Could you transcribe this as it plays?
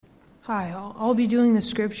Hi, I'll be doing the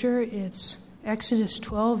scripture. It's Exodus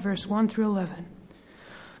 12, verse 1 through 11.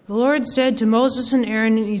 The Lord said to Moses and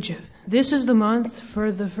Aaron in Egypt, "This is the month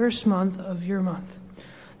for the first month of your month,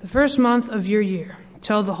 the first month of your year.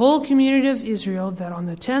 Tell the whole community of Israel that on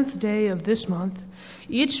the 10th day of this month,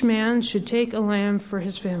 each man should take a lamb for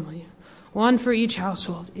his family, one for each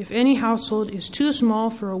household. If any household is too small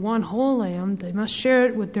for one whole lamb, they must share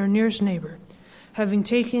it with their nearest neighbor. Having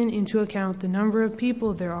taken into account the number of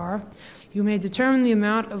people there are, you may determine the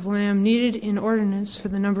amount of lamb needed in ordinance for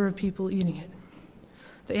the number of people eating it.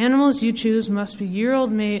 The animals you choose must be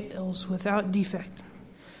year-old males without defect.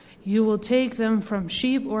 You will take them from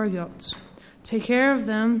sheep or goats. Take care of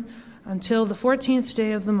them until the 14th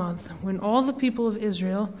day of the month, when all the people of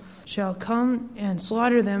Israel shall come and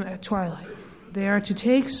slaughter them at twilight. They are to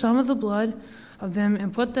take some of the blood of them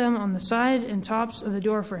and put them on the side and tops of the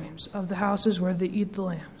door frames of the houses where they eat the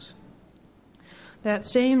lambs. That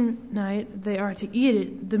same night they are to eat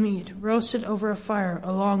it, the meat, roasted over a fire,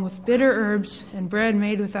 along with bitter herbs and bread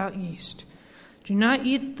made without yeast. Do not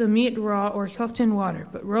eat the meat raw or cooked in water,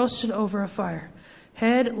 but roasted over a fire,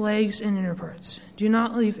 head, legs, and inner parts. Do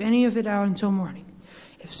not leave any of it out until morning.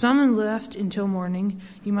 If some is left until morning,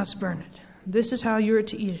 you must burn it. This is how you are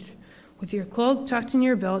to eat it, with your cloak tucked in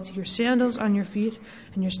your belt, your sandals on your feet,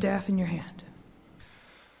 and your staff in your hand."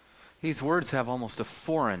 These words have almost a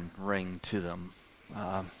foreign ring to them.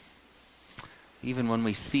 Even when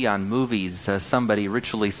we see on movies somebody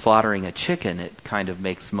ritually slaughtering a chicken, it kind of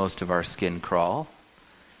makes most of our skin crawl.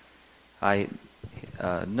 I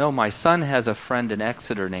know my son has a friend in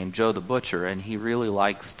Exeter named Joe the Butcher, and he really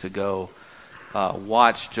likes to go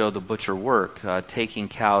watch Joe the Butcher work, taking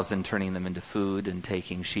cows and turning them into food, and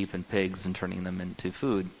taking sheep and pigs and turning them into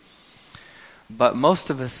food. But most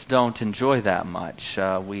of us don't enjoy that much.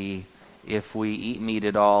 If we eat meat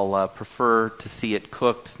at all, prefer to see it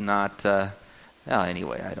cooked, not...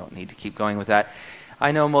 anyway, I don't need to keep going with that.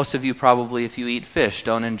 I know most of you probably, if you eat fish,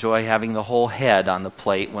 don't enjoy having the whole head on the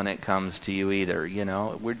plate when it comes to you either. You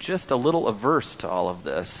know, we're just a little averse to all of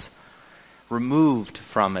this, removed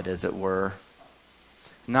from it, as it were.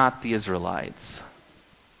 Not the Israelites.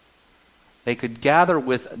 They could gather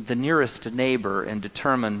with the nearest neighbor and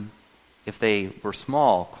determine, if they were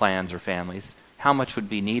small clans or families, how much would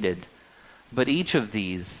be needed. But each of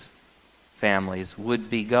these families would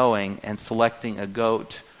be going and selecting a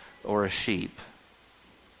goat or a sheep,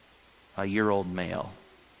 a year-old male.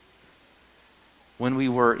 When we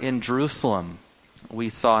were in Jerusalem, we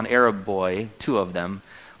saw an Arab boy, 2 of them,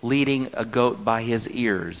 leading a goat by his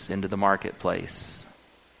ears into the marketplace.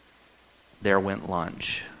 There went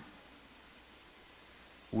lunch.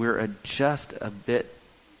 We're just a bit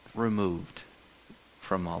removed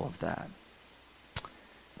from all of that.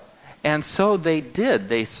 And so they did.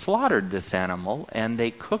 They slaughtered this animal, and they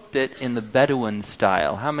cooked it in the Bedouin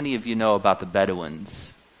style. How many of you know about the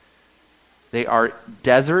Bedouins? They are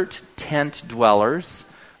desert tent dwellers,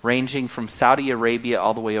 ranging from Saudi Arabia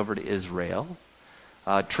all the way over to Israel.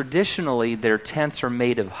 Traditionally, their tents are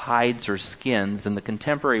made of hides or skins. In the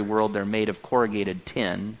contemporary world, they're made of corrugated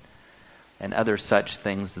tin and other such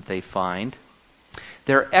things that they find.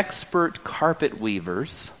 They're expert carpet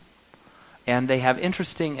weavers, and they have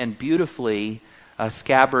interesting and beautifully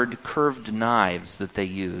scabbard curved knives that they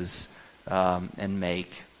use and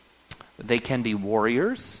make. They can be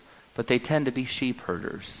warriors, but they tend to be sheep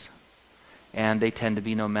herders. And they tend to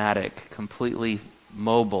be nomadic, completely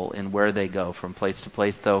mobile in where they go from place to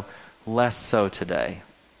place, though less so today.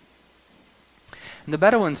 And the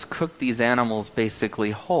Bedouins cooked these animals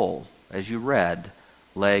basically whole, as you read,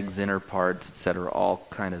 legs, inner parts, etc., all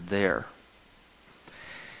kind of there.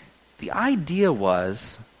 The idea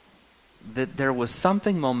was that there was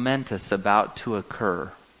something momentous about to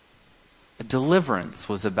occur. A deliverance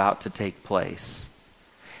was about to take place.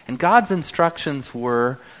 And God's instructions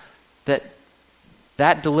were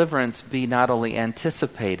that deliverance be not only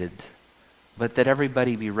anticipated, but that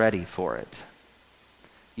everybody be ready for it.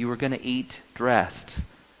 You were going to eat dressed,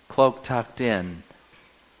 cloak tucked in,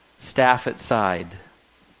 staff at side,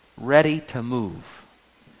 ready to move.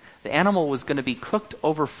 The animal was going to be cooked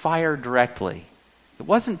over fire directly. It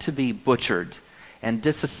wasn't to be butchered and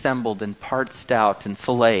disassembled and partsed out and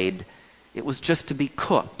filleted. It was just to be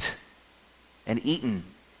cooked and eaten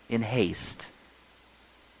in haste.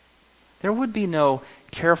 There would be no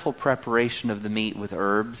careful preparation of the meat with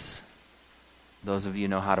herbs. Those of you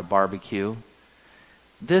know how to barbecue.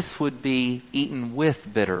 This would be eaten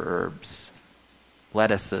with bitter herbs,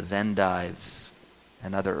 lettuces, endives,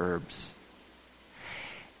 and other herbs.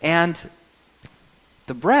 And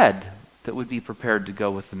the bread that would be prepared to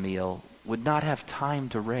go with the meal would not have time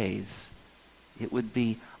to raise. It would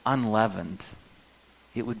be unleavened.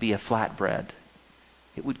 It would be a flatbread.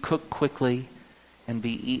 It would cook quickly and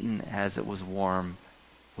be eaten as it was warm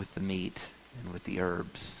with the meat and with the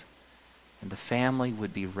herbs. And the family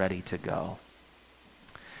would be ready to go.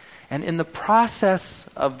 And in the process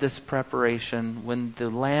of this preparation, when the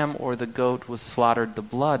lamb or the goat was slaughtered, the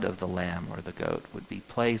blood of the lamb or the goat would be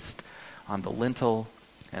placed on the lintel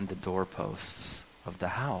and the doorposts of the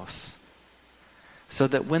house, so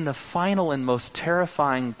that when the final and most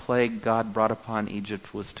terrifying plague God brought upon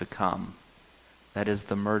Egypt was to come, that is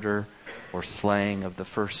the murder or slaying of the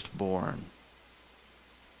firstborn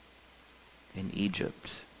in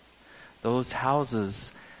Egypt, those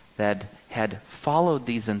houses that had followed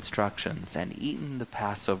these instructions and eaten the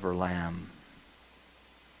Passover lamb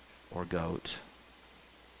or goat,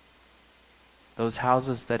 those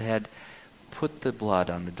houses that had put the blood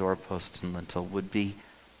on the doorposts and lintel would be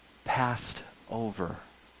passed over.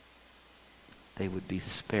 They would be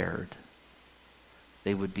spared.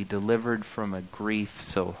 They would be delivered from a grief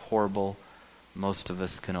so horrible most of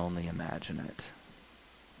us can only imagine it.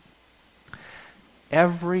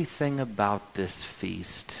 Everything about this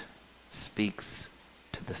feast speaks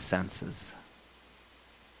to the senses.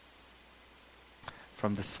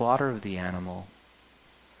 From the slaughter of the animal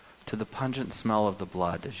to the pungent smell of the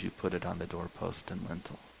blood as you put it on the doorpost and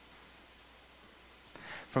lintel.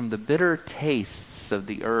 From the bitter tastes of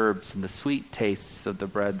the herbs and the sweet tastes of the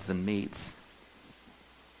breads and meats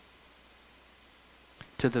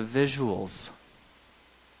to the visuals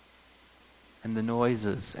and the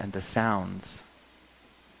noises and the sounds.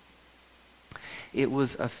 It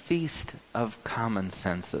was a feast of common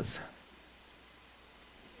senses.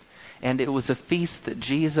 And it was a feast that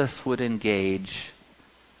Jesus would engage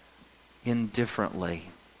in differently,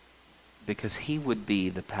 because he would be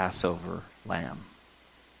the Passover lamb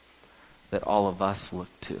that all of us look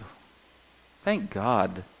to. Thank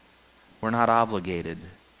God we're not obligated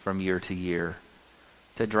from year to year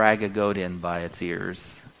to drag a goat in by its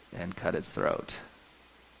ears and cut its throat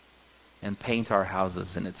and paint our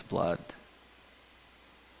houses in its blood.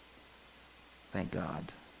 Thank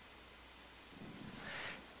God.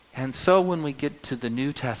 And so when we get to the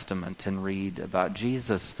New Testament and read about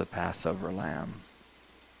Jesus, the Passover lamb,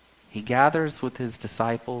 he gathers with his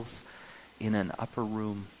disciples in an upper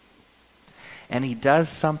room. And he does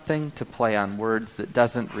something, to play on words, that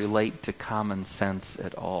doesn't relate to common sense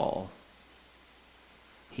at all.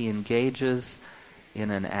 He engages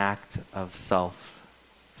in an act of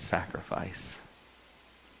self-sacrifice.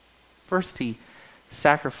 First, he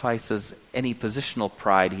sacrifices any positional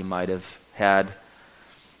pride he might have had,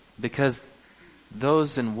 because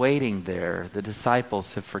those in waiting there, the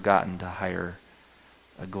disciples, have forgotten to hire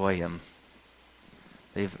a goyim.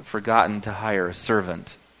 They've forgotten to hire a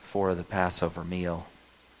servant for the Passover meal.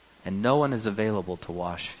 And no one is available to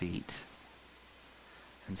wash feet.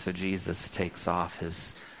 And so Jesus takes off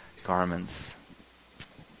his garments,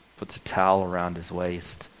 puts a towel around his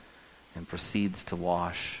waist, and proceeds to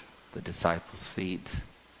wash the disciples' feet.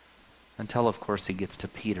 Until, of course, he gets to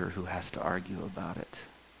Peter, who has to argue about it.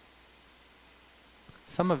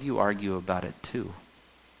 Some of you argue about it too.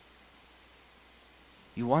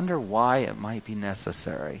 You wonder why it might be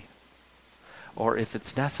necessary. Or if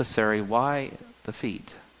it's necessary, why the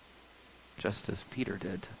feet? Just as Peter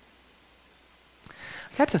did.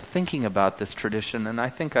 I got to thinking about this tradition, and I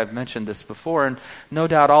think I've mentioned this before, and no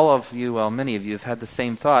doubt all of you, well, many of you have had the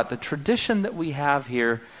same thought. The tradition that we have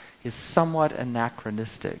here is somewhat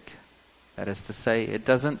anachronistic. That is to say, it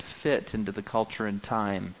doesn't fit into the culture and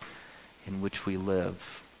time in which we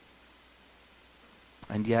live.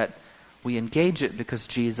 And yet, we engage it because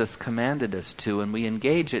Jesus commanded us to, and we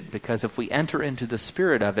engage it because if we enter into the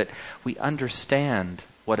spirit of it, we understand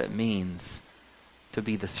what it means to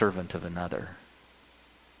be the servant of another.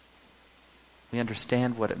 We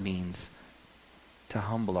understand what it means to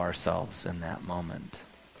humble ourselves in that moment.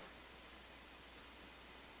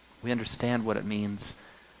 We understand what it means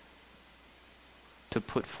to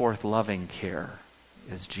put forth loving care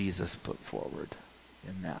as Jesus put forward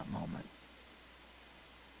in that moment.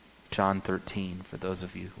 John 13, for those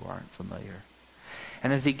of you who aren't familiar.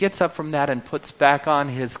 And as he gets up from that and puts back on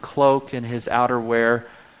his cloak and his outerwear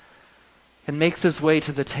and makes his way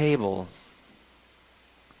to the table,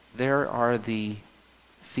 there are the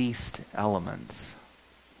feast elements.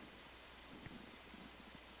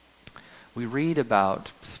 We read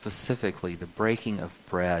about specifically the breaking of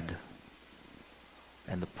bread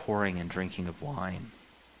and the pouring and drinking of wine.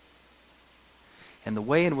 And the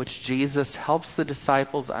way in which Jesus helps the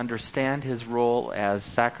disciples understand his role as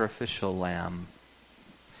sacrificial lamb,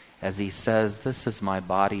 as he says, "This is my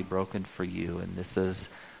body broken for you, and this is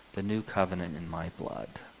the new covenant in my blood."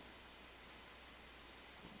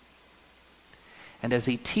 and as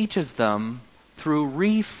he teaches them through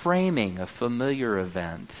reframing a familiar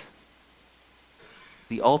event,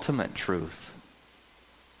 the ultimate truth.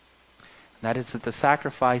 That is that the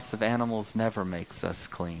sacrifice of animals never makes us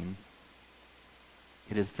clean.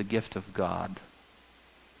 It is the gift of God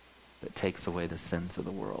that takes away the sins of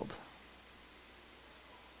the world.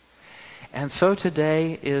 And so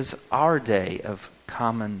today is our day of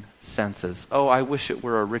common senses. Oh, I wish it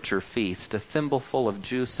were a richer feast. A thimbleful of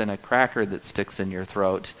juice and a cracker that sticks in your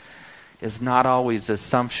throat is not always as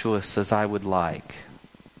sumptuous as I would like.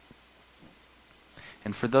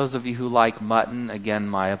 And for those of you who like mutton, again,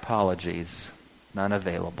 my apologies. None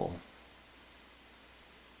available.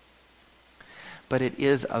 But it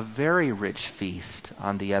is a very rich feast,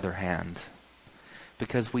 on the other hand,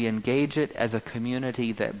 because we engage it as a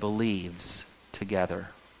community that believes together.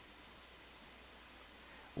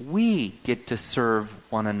 We get to serve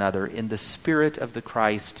one another in the spirit of the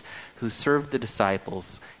Christ who served the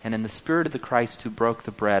disciples, and in the spirit of the Christ who broke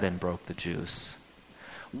the bread and broke the juice.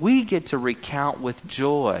 We get to recount with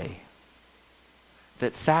joy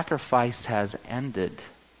that sacrifice has ended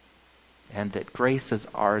and that grace is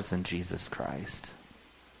ours in Jesus Christ.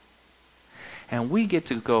 And we get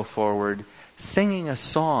to go forward singing a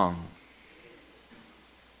song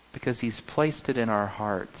because He's placed it in our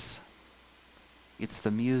hearts. It's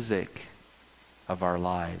the music of our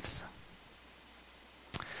lives.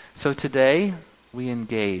 So today we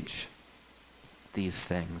engage these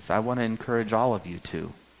things. I want to encourage all of you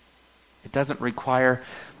to. It doesn't require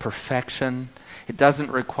perfection. It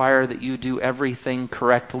doesn't require that you do everything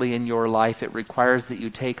correctly in your life. It requires that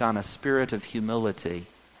you take on a spirit of humility.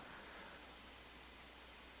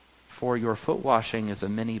 For your foot washing is a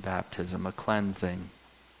mini baptism, a cleansing.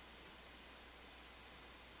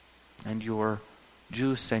 And your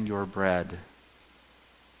juice and your bread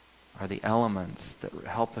are the elements that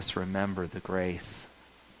help us remember the grace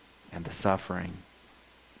and the suffering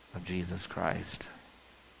of Jesus Christ.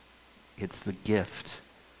 It's the gift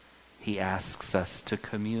He asks us to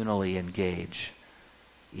communally engage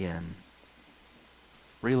in,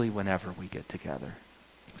 really whenever we get together.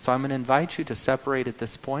 So I'm going to invite you to separate at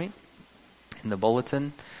this point. In the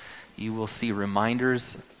bulletin, you will see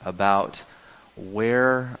reminders about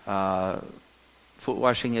where foot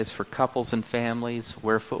washing is for couples and families,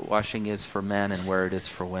 where foot washing is for men, and where it is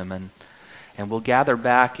for women. And we'll gather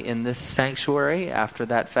back in this sanctuary after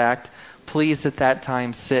that fact. Please at that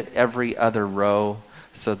time sit every other row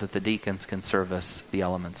so that the deacons can serve us the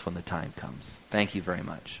elements when the time comes. Thank you very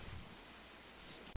much.